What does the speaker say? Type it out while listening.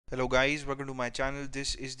Hello guys, welcome to my channel.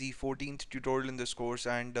 This is the 14th tutorial in this course,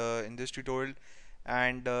 and in this tutorial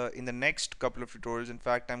and in the next couple of tutorials, in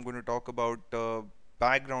fact, I'm going to talk about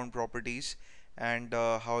background properties and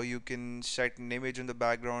how you can set an image in the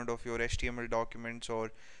background of your HTML documents,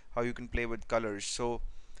 or how you can play with colors. So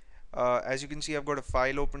as you can see, I've got a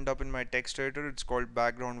file opened up in my text editor. It's called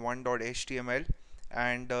background1.html,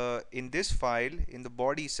 and in this file, in the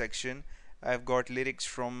body section, I've got lyrics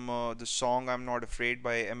from the song "I'm Not Afraid"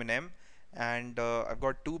 by Eminem, and I've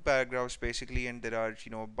got two paragraphs basically, and there are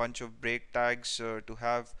a bunch of break tags to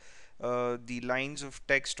have the lines of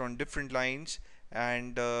text on different lines,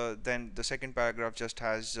 and then the second paragraph just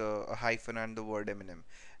has a hyphen and the word Eminem,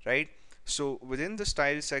 right? So within the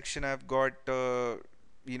style section, I've got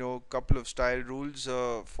couple of style rules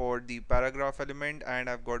for the paragraph element, and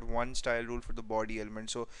I've got one style rule for the body element.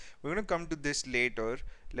 So we're going to come to this later.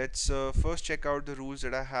 Let's first check out the rules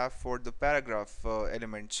that I have for the paragraph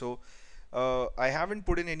element. So I haven't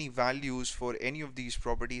put in any values for any of these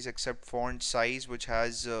properties except font size, which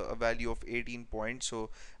has a value of 18 points.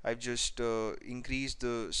 So I've just increased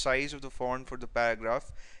the size of the font for the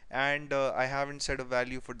paragraph, and I haven't set a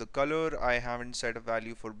value for the color. I haven't set a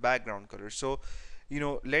value for background color. So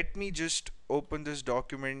let me just open this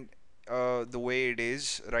document the way it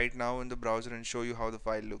is right now in the browser and show you how the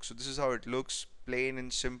file looks. So this is how it looks: plain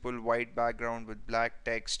and simple white background with black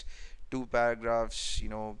text, two paragraphs.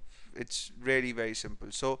 It's really very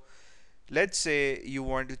simple. So let's say you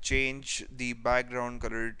want to change the background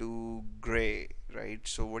color to gray, right?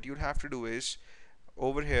 So what you'll have to do is,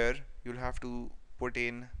 over here you'll have to put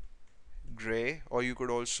in gray, or you could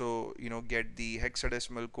also get the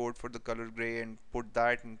hexadecimal code for the color gray and put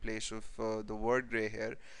that in place of the word gray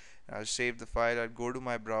here. I'll save the file. I'll go to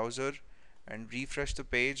my browser and refresh the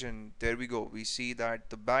page, and there we go. We see that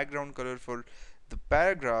the background color for the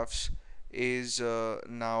paragraphs is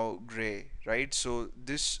now gray, right? So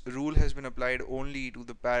this rule has been applied only to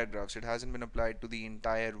the paragraphs. It hasn't been applied to the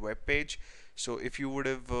entire web page. So if you would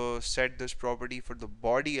have set this property for the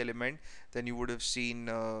body element, then you would have seen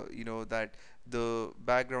that the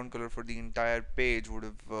background color for the entire page would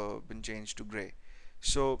have been changed to gray.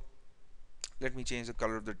 So let me change the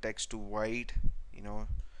color of the text to white, you know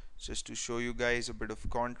just to show you guys a bit of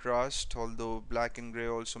contrast, although black and gray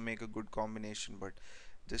also make a good combination, but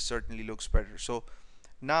this certainly looks better. So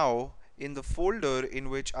now in the folder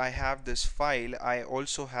in which I have this file, I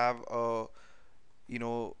also have a you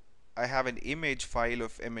know I have an image file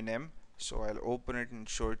of Eminem. So I'll open it and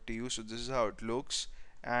show it to you. So this is how it looks,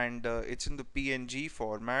 and it's in the PNG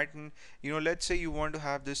format. And let's say you want to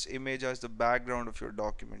have this image as the background of your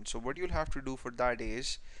document. So what you'll have to do for that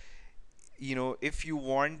is, if you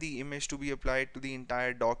want the image to be applied to the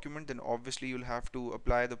entire document, then obviously you'll have to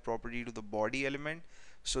apply the property to the body element.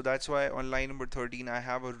 So that's why on line number 13 I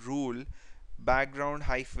have a rule: background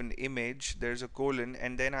hyphen image, there's a colon,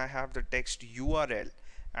 and then I have the text URL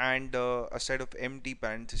and a set of empty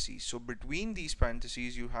parentheses. So between these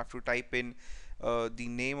parentheses you have to type in the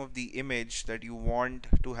name of the image that you want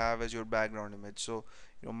to have as your background image. So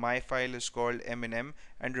my file is called Eminem,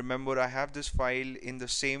 and remember, I have this file in the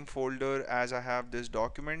same folder as I have this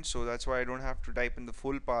document, so that's why I don't have to type in the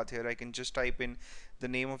full path here. I can just type in the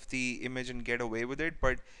name of the image and get away with it.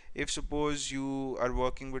 But if suppose you are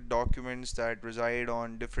working with documents that reside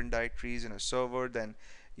on different directories in a server, then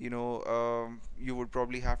you would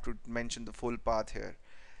probably have to mention the full path here.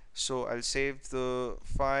 So I'll save the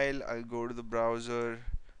file, I'll go to the browser,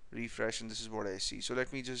 refresh, and this is what I see. So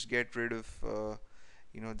let me just get rid of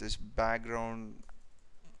this background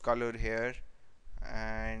color here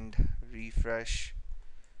and refresh.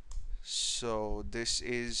 So this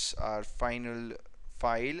is our final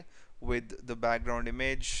file with the background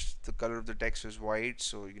image. The color of the text is white.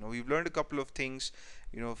 So we've learned a couple of things.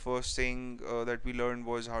 First thing that we learned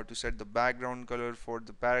was how to set the background color for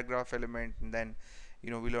the paragraph element, and then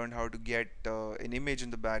we learned how to get an image in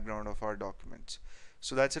the background of our documents.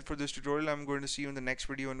 So that's it for this tutorial. I'm going to see you in the next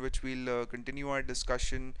video, in which we'll continue our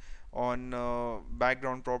discussion on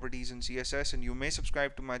background properties in CSS, and you may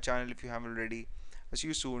subscribe to my channel if you haven't already. I'll see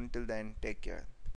you soon. Till then, take care.